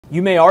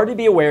You may already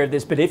be aware of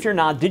this, but if you're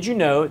not, did you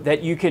know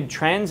that you could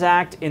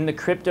transact in the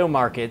crypto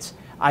markets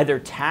either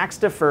tax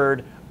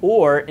deferred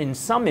or in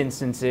some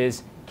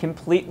instances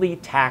completely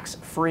tax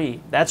free?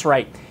 That's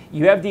right.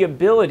 You have the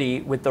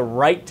ability with the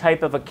right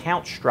type of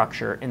account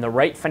structure in the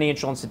right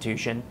financial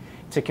institution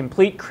to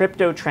complete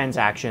crypto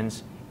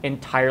transactions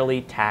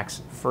entirely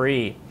tax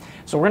free.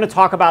 So we're going to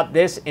talk about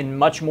this and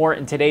much more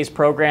in today's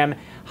program.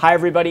 Hi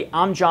everybody,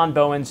 I'm John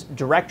Bowens,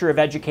 Director of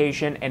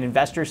Education and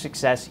Investor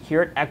Success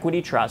here at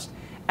Equity Trust.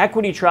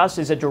 Equity Trust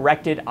is a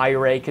directed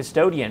IRA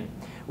custodian.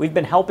 We've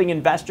been helping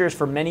investors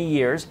for many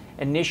years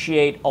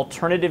initiate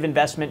alternative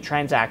investment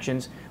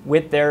transactions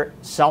with their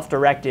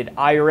self-directed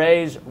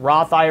IRAs,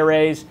 Roth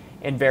IRAs,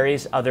 and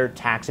various other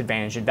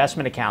tax-advantaged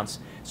investment accounts.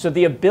 So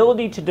the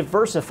ability to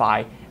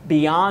diversify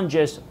beyond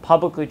just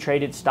publicly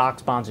traded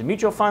stocks, bonds, and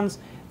mutual funds,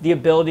 the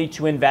ability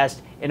to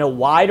invest in a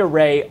wide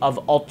array of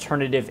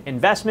alternative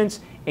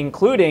investments,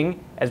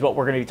 including, as what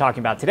we're going to be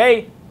talking about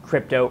today,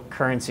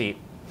 cryptocurrency.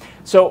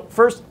 So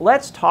first,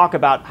 let's talk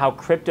about how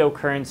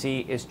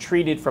cryptocurrency is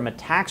treated from a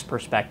tax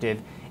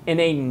perspective in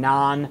a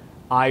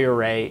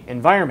non-IRA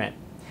environment.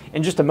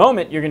 In just a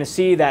moment, you're going to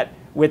see that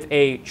with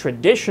a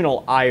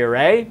traditional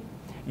IRA,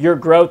 your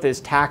growth is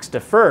tax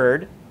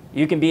deferred.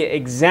 You can be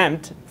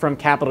exempt from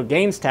capital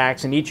gains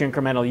tax in each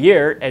incremental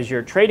year as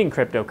you're trading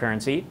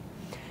cryptocurrency.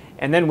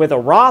 And then with a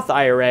Roth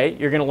IRA,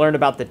 you're going to learn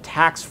about the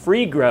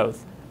tax-free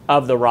growth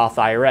of the Roth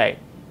IRA,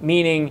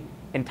 meaning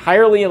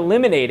entirely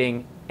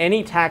eliminating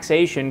any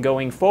taxation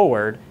going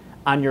forward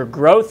on your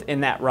growth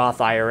in that Roth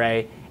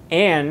IRA,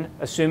 and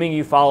assuming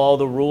you follow all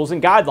the rules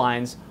and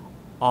guidelines,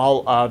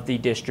 all of the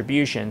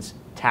distributions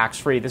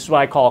tax-free. This is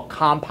what I call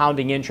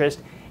compounding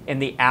interest in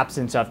the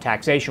absence of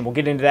taxation. We'll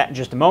get into that in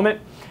just a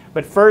moment.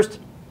 But first,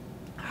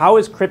 how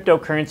is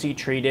cryptocurrency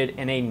treated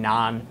in a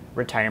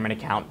non-retirement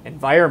account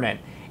environment?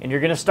 And you're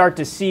going to start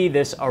to see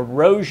this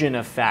erosion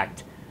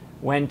effect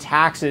when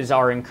taxes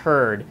are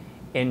incurred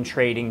in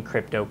trading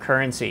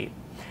cryptocurrency.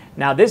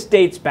 Now, this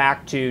dates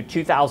back to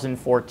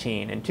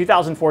 2014. In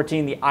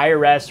 2014, the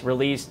IRS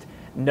released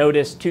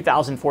Notice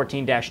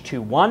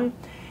 2014-21,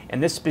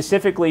 and this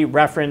specifically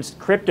referenced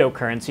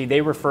cryptocurrency. They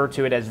refer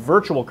to it as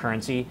virtual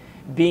currency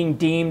being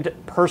deemed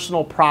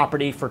personal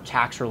property for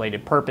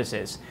tax-related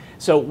purposes.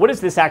 So what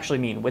does this actually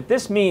mean? What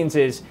this means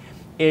is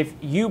if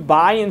you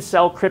buy and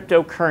sell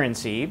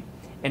cryptocurrency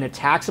in a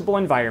taxable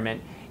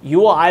environment, you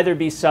will either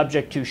be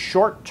subject to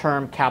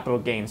short-term capital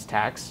gains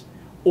tax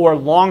or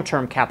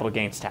long-term capital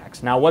gains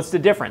tax. Now, what's the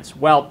difference?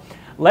 Well,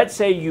 let's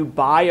say you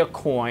buy a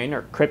coin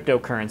or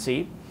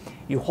cryptocurrency,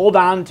 you hold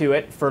on to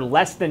it for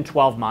less than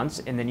 12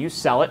 months, and then you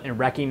sell it and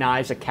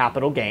recognize a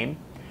capital gain.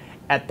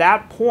 At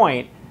that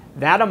point,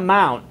 that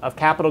amount of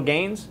capital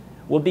gains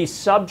will be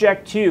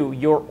subject to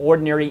your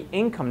ordinary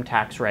income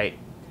tax rate.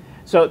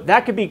 So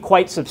that could be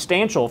quite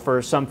substantial for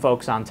some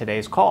folks on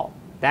today's call.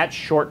 That's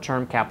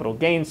short-term capital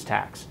gains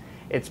tax.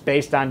 It's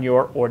based on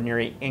your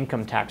ordinary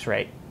income tax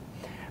rate.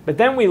 But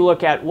then we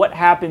look at what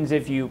happens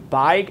if you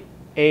buy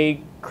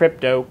a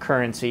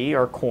cryptocurrency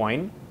or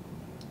coin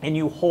and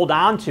you hold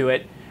on to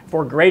it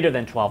for greater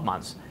than 12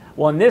 months.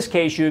 Well, in this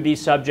case, you would be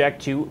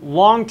subject to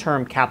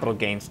long-term capital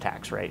gains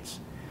tax rates.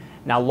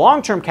 Now,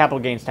 long-term capital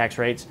gains tax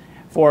rates,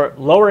 for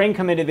lower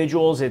income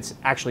individuals, it's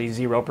actually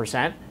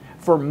 0%.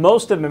 For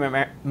most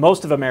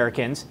of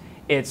Americans,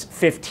 it's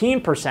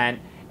 15%.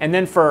 And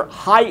then for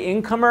high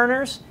income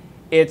earners,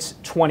 it's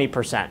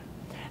 20%.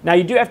 Now,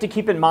 you do have to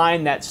keep in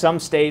mind that some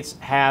states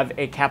have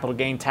a capital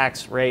gain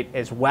tax rate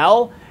as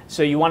well,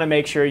 so you want to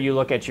make sure you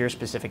look at your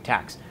specific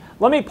tax.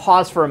 Let me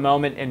pause for a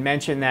moment and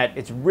mention that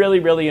it's really,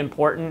 really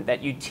important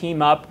that you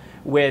team up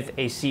with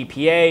a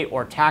CPA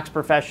or tax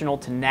professional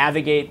to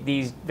navigate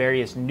these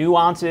various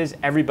nuances.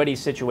 Everybody's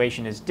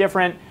situation is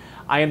different.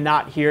 I am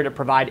not here to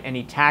provide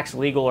any tax,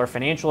 legal, or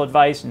financial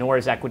advice, nor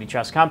is Equity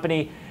Trust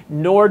Company,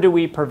 nor do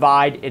we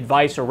provide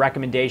advice or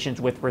recommendations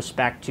with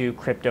respect to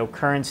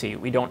cryptocurrency.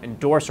 We don't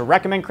endorse or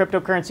recommend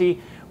cryptocurrency.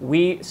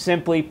 We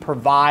simply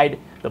provide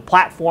the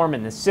platform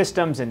and the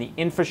systems and the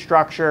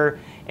infrastructure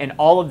and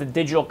all of the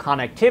digital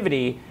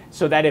connectivity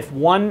so that if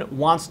one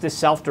wants to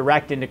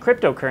self-direct into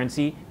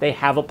cryptocurrency, they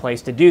have a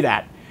place to do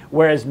that.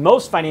 Whereas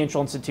most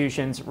financial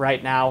institutions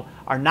right now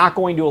are not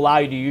going to allow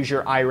you to use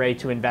your IRA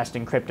to invest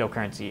in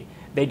cryptocurrency.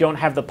 They don't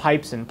have the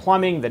pipes and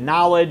plumbing, the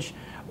knowledge,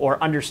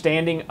 or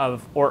understanding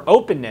of, or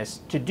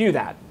openness to do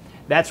that.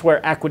 That's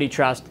where Equity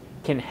Trust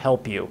can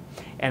help you.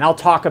 And I'll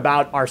talk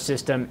about our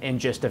system in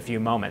just a few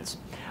moments.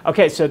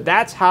 Okay, so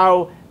that's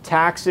how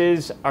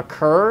taxes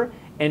occur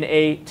in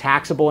a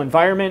taxable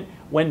environment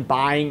when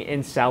buying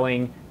and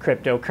selling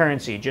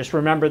cryptocurrency. Just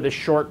remember the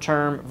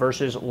short-term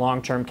versus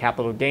long-term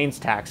capital gains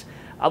tax.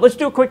 Let's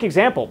do a quick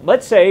example.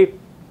 Let's say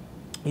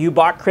you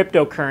bought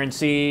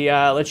cryptocurrency,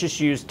 let's just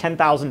use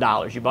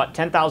 $10,000. You bought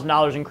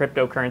 $10,000 in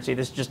cryptocurrency.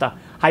 This is just a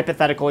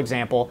hypothetical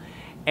example.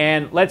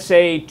 And let's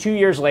say 2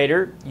 years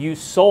later, you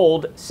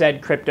sold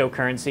said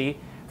cryptocurrency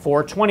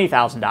for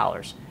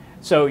 $20,000.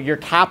 So your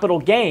capital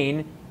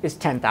gain is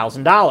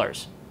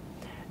 $10,000.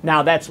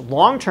 Now that's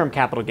long-term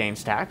capital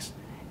gains tax.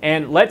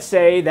 And let's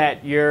say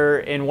that you're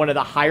in one of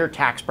the higher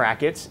tax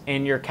brackets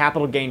and your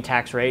capital gain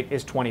tax rate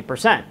is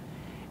 20%.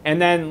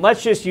 And then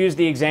let's just use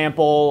the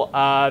example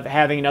of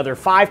having another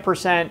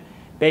 5%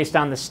 based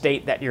on the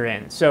state that you're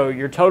in. So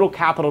your total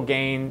capital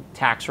gain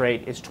tax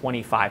rate is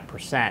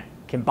 25%,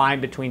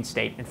 combined between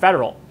state and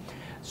federal.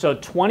 So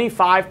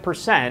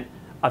 25%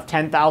 of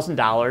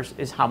 $10,000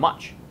 is how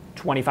much?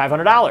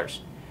 $2,500.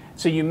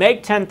 So you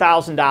make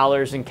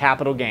 $10,000 in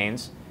capital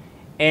gains,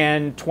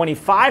 and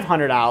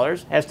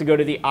 $2,500 has to go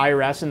to the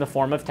IRS in the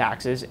form of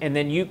taxes, and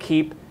then you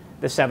keep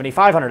the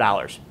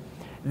 $7,500.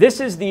 This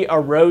is the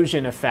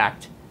erosion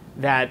effect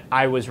that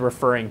I was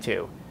referring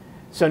to.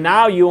 So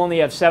now you only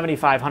have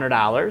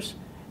 $7,500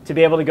 to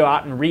be able to go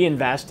out and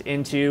reinvest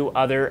into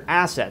other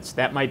assets.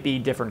 That might be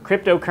different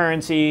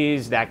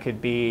cryptocurrencies, that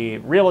could be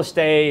real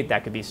estate,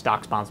 that could be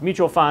stocks, bonds,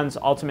 mutual funds,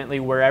 ultimately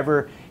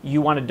wherever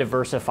you want to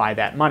diversify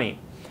that money.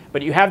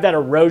 But you have that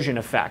erosion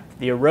effect,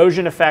 the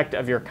erosion effect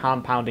of your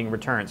compounding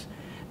returns.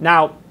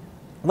 Now,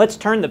 let's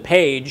turn the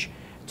page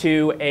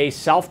to a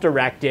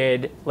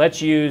self-directed,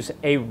 let's use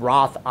a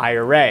Roth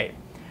IRA.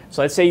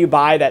 So let's say you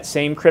buy that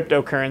same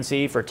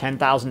cryptocurrency for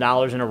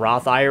 $10,000 in a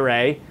Roth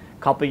IRA. A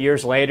couple of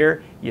years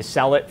later, you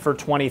sell it for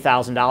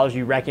 $20,000.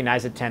 You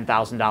recognize a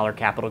 $10,000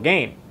 capital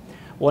gain.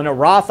 Well, in a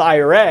Roth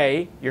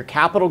IRA, your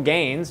capital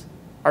gains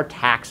are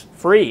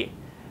tax-free.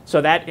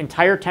 So that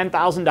entire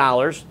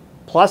 $10,000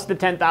 plus the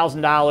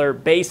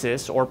 $10,000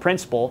 basis or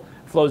principal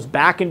flows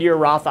back into your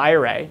Roth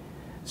IRA.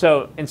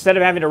 So instead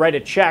of having to write a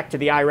check to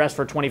the IRS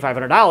for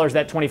 $2,500,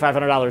 that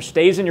 $2,500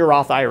 stays in your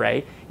Roth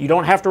IRA. You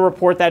don't have to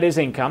report that as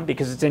income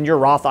because it's in your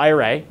Roth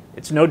IRA.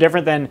 It's no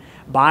different than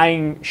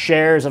buying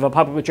shares of a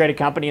publicly traded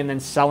company and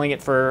then selling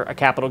it for a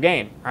capital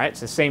gain. Right?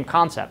 It's the same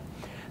concept.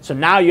 So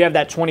now you have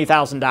that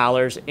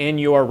 $20,000 in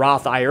your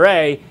Roth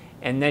IRA,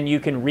 and then you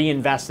can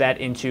reinvest that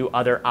into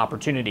other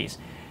opportunities.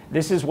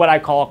 This is what I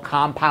call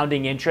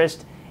compounding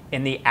interest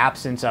in the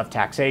absence of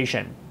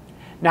taxation.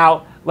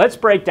 Now, let's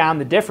break down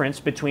the difference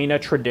between a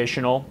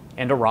traditional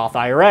and a Roth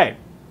IRA.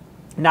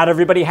 Not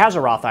everybody has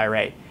a Roth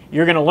IRA.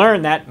 You're going to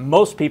learn that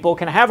most people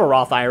can have a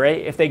Roth IRA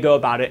if they go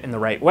about it in the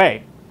right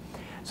way.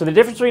 So the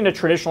difference between a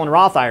traditional and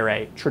Roth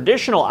IRA.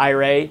 Traditional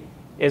IRA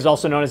is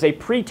also known as a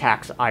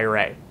pre-tax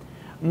IRA.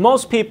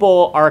 Most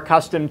people are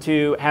accustomed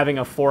to having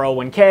a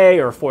 401k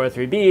or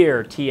 403b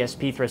or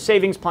TSP thrift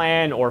savings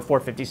plan or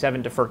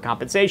 457 deferred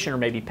compensation or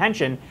maybe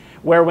pension,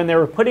 where when they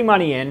were putting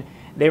money in,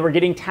 they were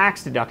getting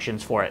tax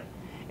deductions for it.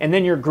 And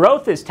then your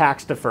growth is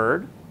tax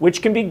deferred,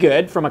 which can be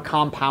good from a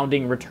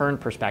compounding return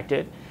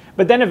perspective.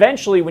 But then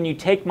eventually when you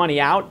take money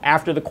out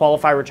after the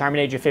qualified retirement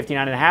age of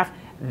 59 and a half,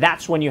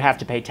 that's when you have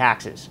to pay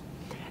taxes.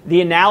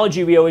 The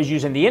analogy we always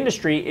use in the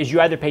industry is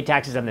you either pay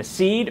taxes on the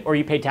seed or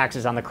you pay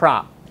taxes on the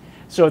crop.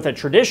 So with a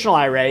traditional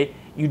IRA,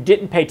 you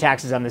didn't pay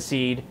taxes on the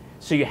seed,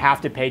 so you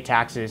have to pay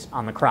taxes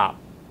on the crop.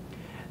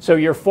 So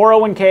your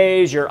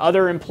 401ks, your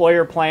other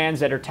employer plans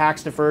that are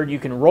tax deferred, you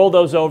can roll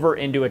those over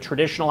into a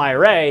traditional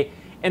IRA.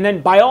 And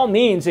then by all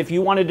means, if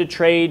you wanted to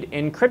trade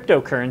in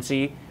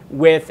cryptocurrency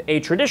with a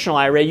traditional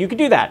IRA, you could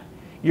do that.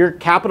 Your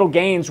capital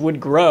gains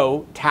would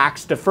grow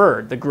tax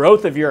deferred. The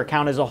growth of your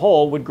account as a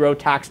whole would grow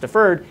tax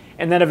deferred.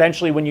 And then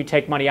eventually when you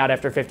take money out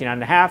after 59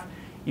 and a half,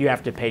 you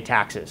have to pay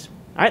taxes.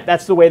 All right,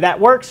 that's the way that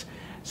works.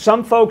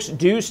 Some folks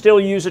do still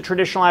use a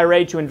traditional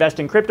IRA to invest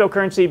in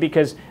cryptocurrency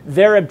because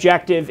their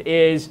objective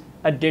is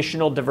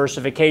additional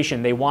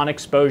diversification. They want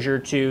exposure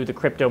to the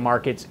crypto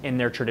markets in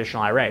their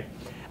traditional IRA.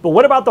 But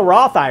what about the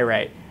Roth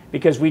IRA?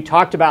 Because we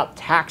talked about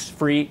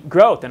tax-free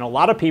growth, and a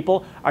lot of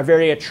people are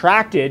very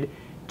attracted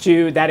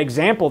to that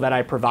example that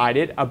I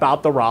provided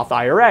about the Roth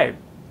IRA.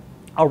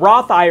 A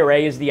Roth IRA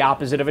is the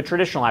opposite of a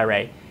traditional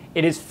IRA.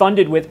 It is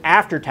funded with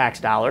after-tax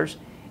dollars.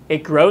 It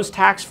grows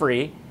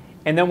tax-free.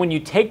 And then when you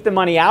take the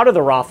money out of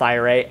the Roth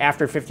IRA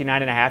after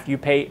 59 and a half, you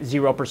pay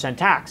 0%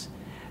 tax.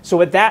 So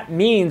what that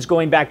means,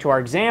 going back to our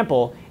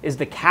example, is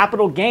the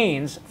capital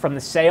gains from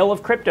the sale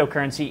of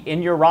cryptocurrency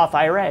in your Roth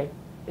IRA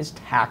is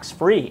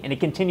tax-free, and it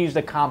continues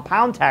to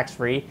compound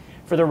tax-free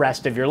for the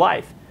rest of your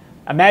life.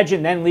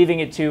 Imagine then leaving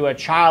it to a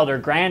child or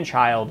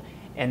grandchild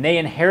and they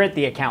inherit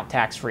the account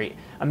tax-free.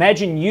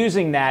 Imagine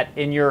using that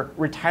in your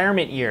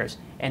retirement years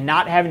and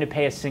not having to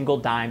pay a single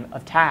dime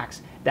of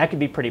tax. That could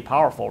be pretty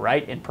powerful,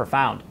 right? And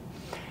profound.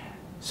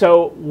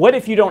 So what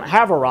if you don't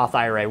have a Roth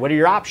IRA? What are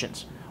your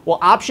options? Well,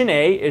 option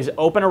A is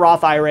open a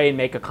Roth IRA and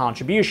make a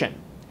contribution.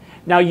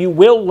 Now, you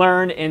will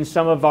learn in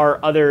some of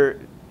our other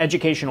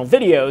educational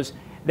videos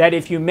that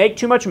if you make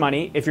too much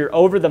money, if you're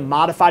over the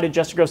modified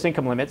adjusted gross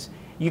income limits,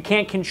 you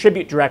can't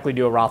contribute directly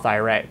to a Roth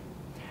IRA.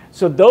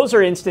 So those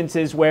are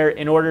instances where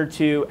in order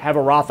to have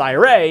a Roth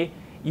IRA,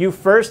 you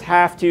first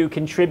have to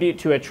contribute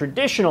to a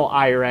traditional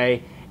IRA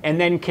and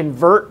then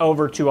convert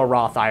over to a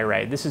Roth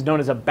IRA. This is known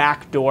as a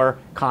backdoor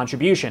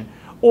contribution.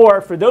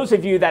 Or for those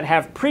of you that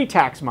have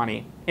pre-tax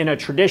money in a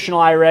traditional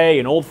IRA,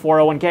 an old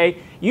 401k,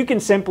 you can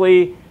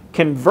simply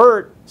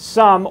convert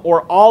some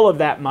or all of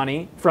that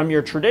money from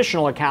your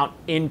traditional account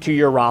into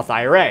your Roth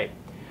IRA.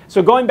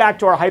 So going back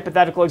to our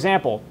hypothetical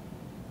example,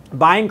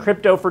 buying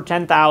crypto for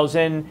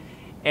 $10,000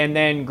 and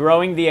then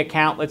growing the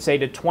account, let's say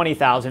to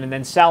 $20,000, and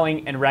then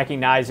selling and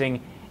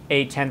recognizing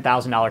a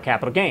 $10,000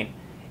 capital gain.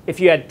 If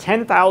you had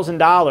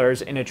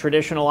 $10,000 in a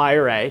traditional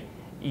IRA,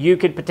 you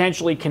could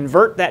potentially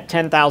convert that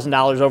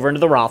 $10,000 over into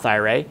the Roth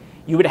IRA.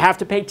 You would have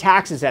to pay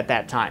taxes at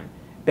that time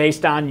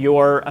based on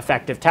your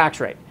effective tax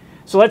rate.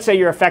 So let's say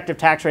your effective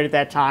tax rate at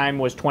that time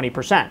was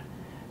 20%.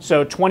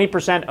 So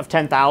 20% of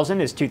 $10,000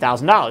 is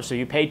 $2,000. So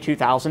you pay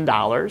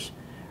 $2,000,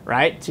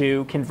 right,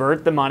 to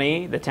convert the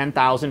money, the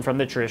 $10,000 from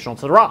the traditional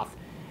to the Roth.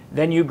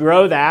 Then you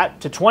grow that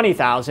to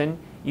 $20,000.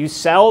 You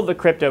sell the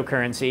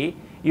cryptocurrency.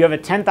 You have a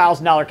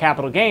 $10,000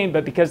 capital gain,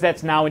 but because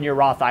that's now in your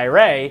Roth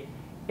IRA,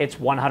 it's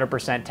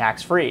 100%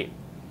 tax-free.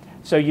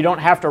 So you don't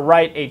have to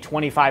write a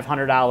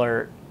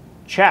 $2,500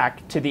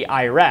 check to the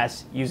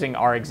IRS using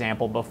our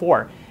example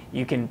before.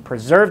 You can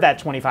preserve that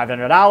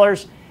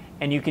 $2,500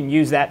 and you can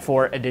use that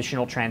for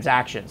additional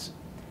transactions.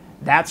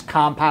 That's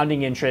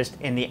compounding interest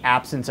in the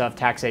absence of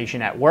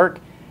taxation at work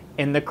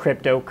in the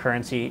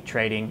cryptocurrency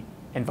trading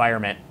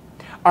environment.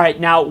 All right,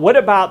 now what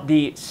about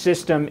the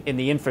system in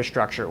the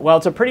infrastructure? Well,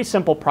 it's a pretty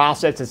simple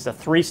process. It's a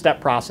three-step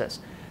process.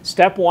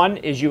 Step one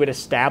is you would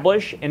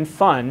establish and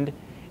fund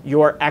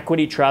your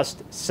equity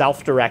trust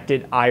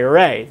self-directed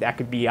IRA. That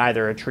could be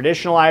either a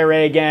traditional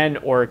IRA again,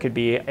 or it could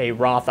be a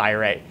Roth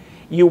IRA.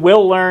 You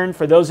will learn,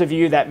 for those of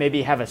you that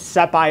maybe have a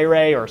SEP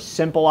IRA or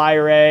simple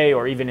IRA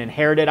or even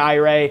inherited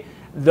IRA,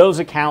 those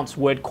accounts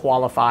would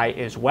qualify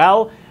as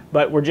well,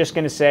 but we're just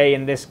going to say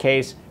in this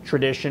case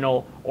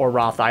traditional or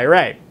Roth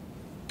IRA.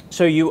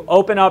 So you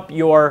open up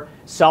your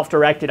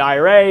self-directed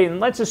IRA, and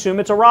let's assume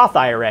it's a Roth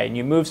IRA, and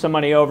you move some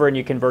money over and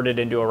you convert it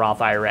into a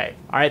Roth IRA.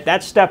 All right,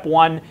 that's step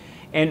one.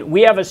 And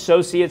we have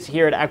associates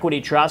here at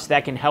Equity Trust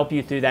that can help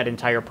you through that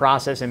entire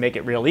process and make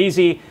it real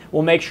easy.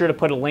 We'll make sure to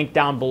put a link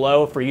down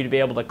below for you to be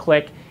able to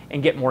click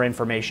and get more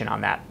information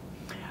on that.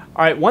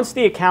 All right, once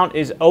the account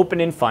is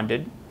open and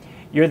funded,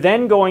 you're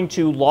then going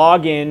to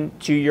log in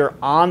to your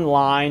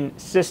online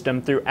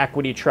system through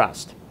Equity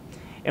Trust.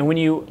 And when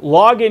you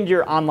log into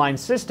your online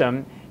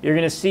system, you're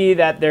going to see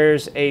that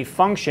there's a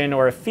function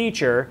or a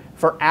feature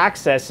for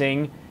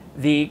accessing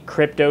the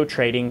crypto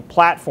trading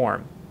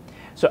platform.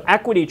 So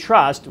Equity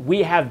Trust,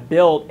 we have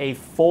built a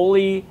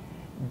fully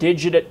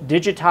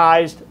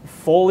digitized,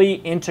 fully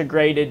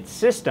integrated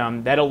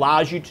system that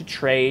allows you to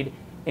trade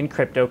in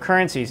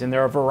cryptocurrencies. And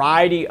there are a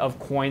variety of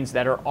coins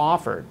that are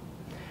offered.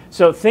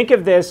 So think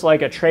of this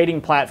like a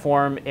trading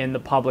platform in the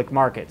public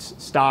markets,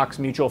 stocks,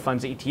 mutual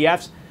funds,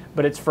 ETFs,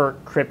 but it's for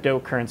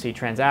cryptocurrency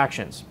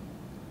transactions.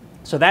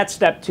 So that's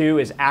step two,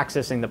 is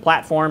accessing the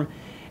platform.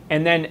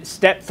 And then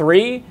step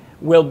three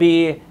will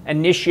be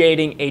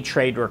initiating a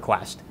trade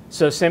request.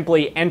 So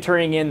simply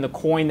entering in the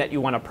coin that you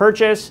want to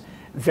purchase,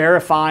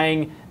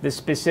 verifying the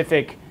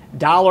specific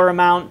dollar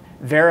amount,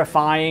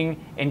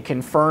 verifying and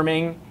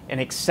confirming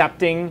and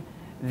accepting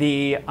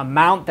the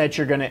amount that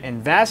you're going to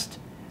invest,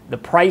 the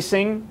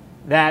pricing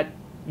that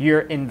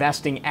you're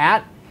investing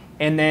at,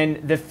 and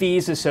then the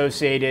fees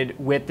associated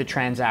with the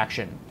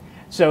transaction.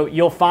 So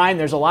you'll find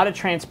there's a lot of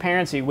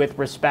transparency with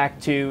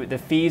respect to the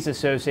fees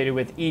associated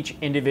with each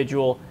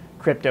individual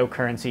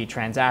cryptocurrency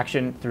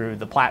transaction through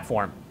the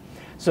platform.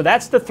 So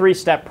that's the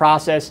three-step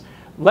process.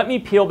 Let me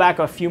peel back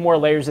a few more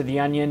layers of the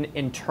onion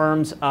in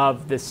terms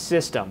of the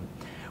system.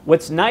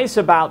 What's nice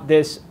about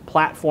this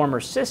platform or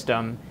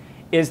system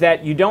is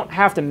that you don't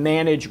have to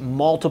manage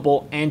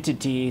multiple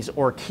entities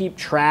or keep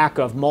track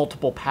of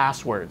multiple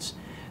passwords.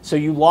 So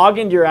you log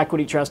into your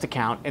Equity Trust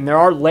account, and there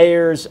are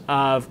layers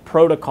of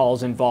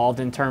protocols involved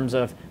in terms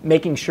of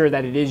making sure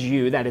that it is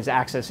you that is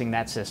accessing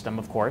that system,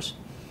 of course.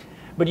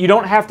 But you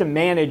don't have to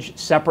manage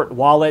separate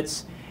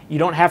wallets. You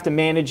don't have to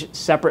manage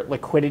separate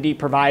liquidity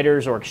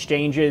providers or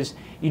exchanges.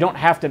 You don't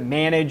have to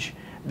manage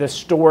the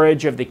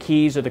storage of the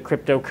keys or the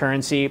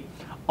cryptocurrency.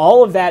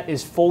 All of that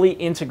is fully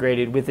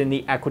integrated within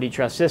the Equity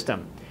Trust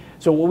system.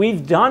 So what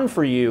we've done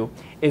for you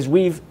is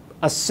we've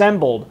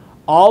assembled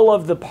all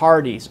of the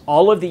parties,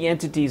 all of the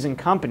entities and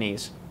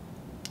companies,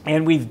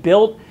 and we've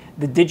built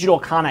the digital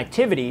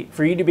connectivity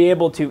for you to be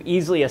able to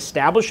easily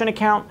establish an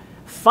account,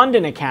 fund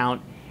an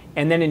account,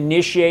 and then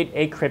initiate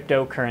a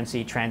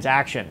cryptocurrency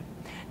transaction.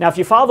 Now, if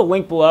you follow the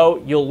link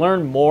below, you'll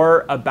learn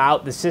more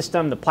about the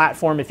system, the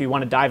platform, if you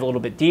want to dive a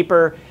little bit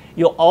deeper.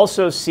 You'll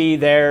also see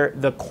there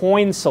the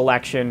coin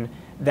selection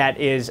that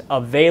is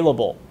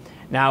available.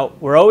 Now,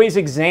 we're always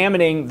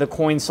examining the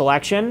coin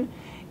selection,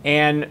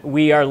 and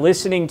we are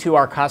listening to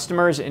our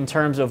customers in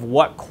terms of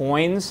what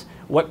coins,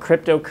 what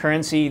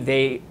cryptocurrency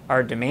they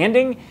are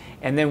demanding,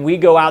 and then we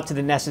go out to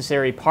the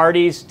necessary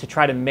parties to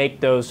try to make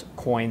those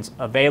coins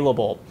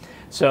available.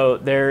 So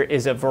there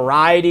is a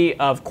variety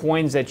of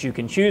coins that you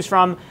can choose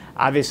from.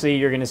 Obviously,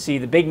 you're going to see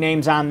the big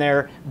names on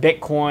there: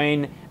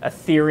 Bitcoin,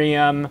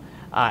 Ethereum,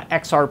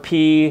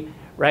 XRP,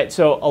 right?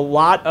 So a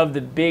lot of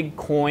the big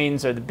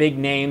coins are the big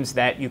names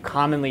that you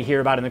commonly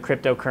hear about in the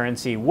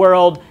cryptocurrency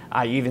world.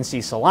 You even see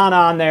Solana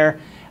on there.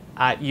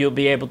 You'll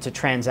be able to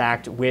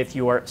transact with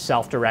your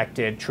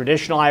self-directed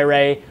traditional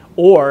IRA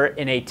or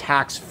in a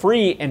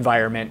tax-free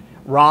environment,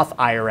 Roth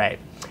IRA.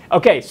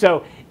 Okay,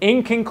 so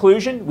in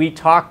conclusion, we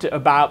talked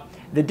about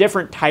the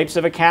different types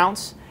of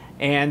accounts.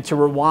 And to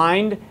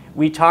rewind,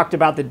 we talked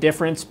about the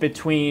difference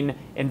between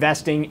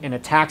investing in a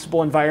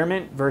taxable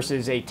environment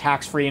versus a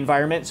tax-free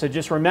environment. So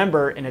just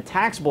remember, in a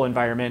taxable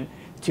environment,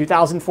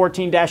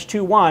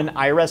 2014-21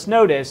 IRS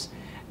notice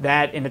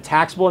that in a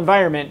taxable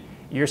environment,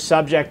 you're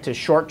subject to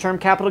short-term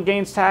capital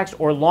gains tax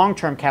or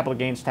long-term capital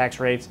gains tax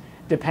rates,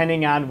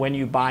 depending on when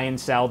you buy and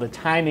sell, the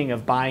timing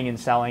of buying and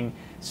selling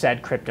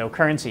said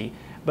cryptocurrency.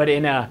 But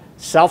in a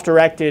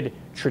self-directed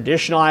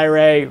traditional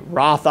IRA,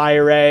 Roth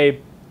IRA,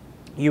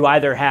 you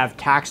either have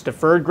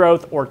tax-deferred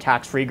growth or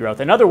tax-free growth.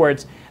 In other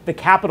words, the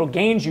capital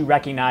gains you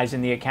recognize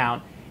in the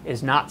account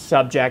is not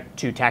subject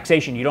to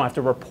taxation. You don't have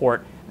to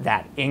report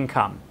that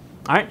income.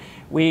 All right,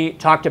 we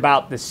talked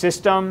about the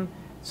system,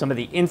 some of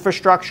the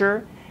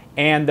infrastructure,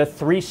 and the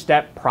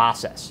three-step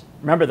process.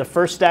 Remember, the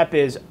first step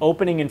is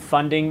opening and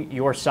funding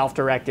your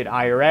self-directed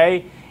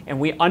IRA, and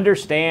we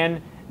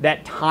understand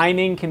that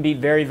timing can be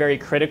very, very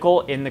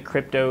critical in the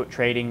crypto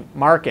trading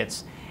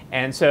markets.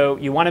 And so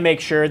you want to make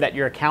sure that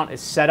your account is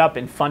set up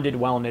and funded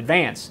well in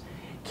advance.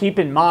 Keep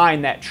in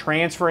mind that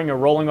transferring or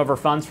rolling over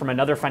funds from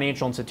another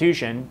financial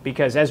institution,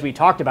 because as we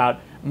talked about,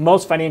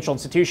 most financial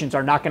institutions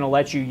are not going to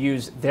let you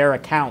use their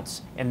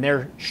accounts and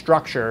their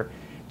structure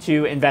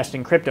to invest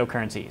in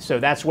cryptocurrency. So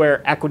that's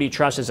where equity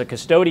trust as a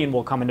custodian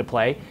will come into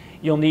play.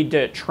 You'll need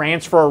to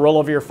transfer or roll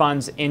over your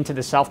funds into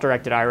the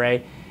self-directed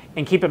IRA.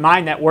 And keep in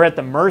mind that we're at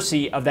the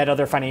mercy of that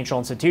other financial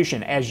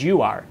institution, as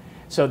you are.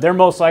 So they're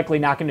most likely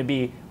not going to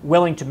be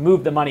willing to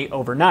move the money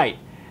overnight.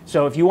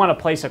 So if you want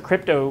to place a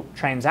crypto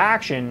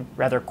transaction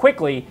rather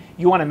quickly,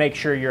 you want to make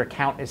sure your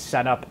account is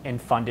set up and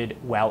funded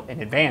well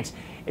in advance.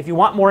 If you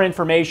want more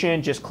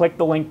information, just click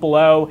the link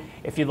below.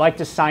 If you'd like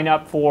to sign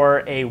up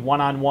for a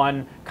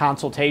one-on-one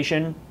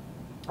consultation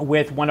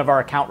with one of our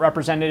account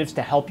representatives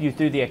to help you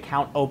through the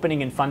account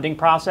opening and funding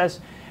process,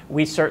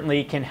 we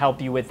certainly can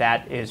help you with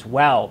that as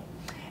well.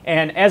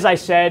 And as I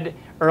said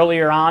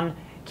earlier on,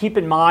 keep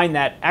in mind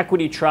that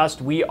Equity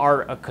Trust, we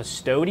are a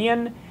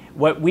custodian.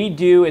 What we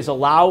do is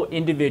allow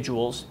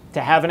individuals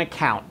to have an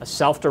account, a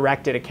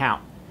self-directed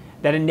account,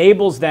 that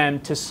enables them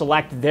to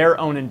select their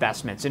own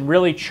investments and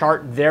really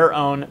chart their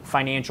own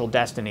financial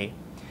destiny.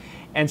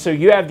 And so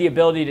you have the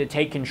ability to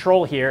take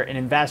control here and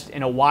invest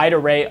in a wide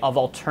array of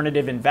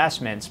alternative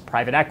investments,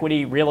 private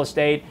equity, real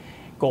estate,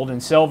 gold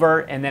and silver,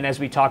 and then as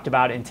we talked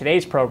about in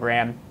today's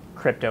program,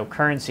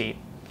 cryptocurrency.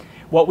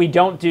 What we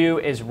don't do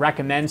is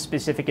recommend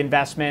specific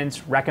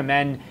investments,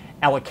 recommend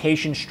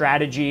allocation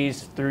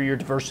strategies through your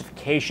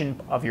diversification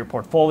of your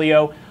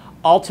portfolio.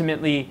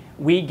 Ultimately,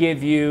 we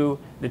give you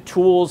the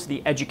tools,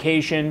 the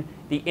education,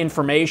 the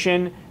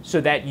information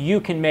so that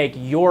you can make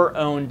your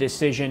own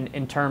decision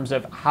in terms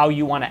of how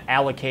you want to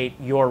allocate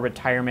your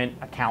retirement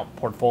account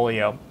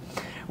portfolio.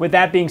 With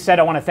that being said,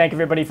 I want to thank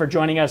everybody for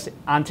joining us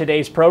on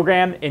today's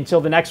program. Until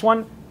the next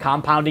one,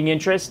 compounding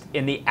interest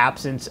in the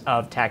absence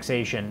of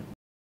taxation.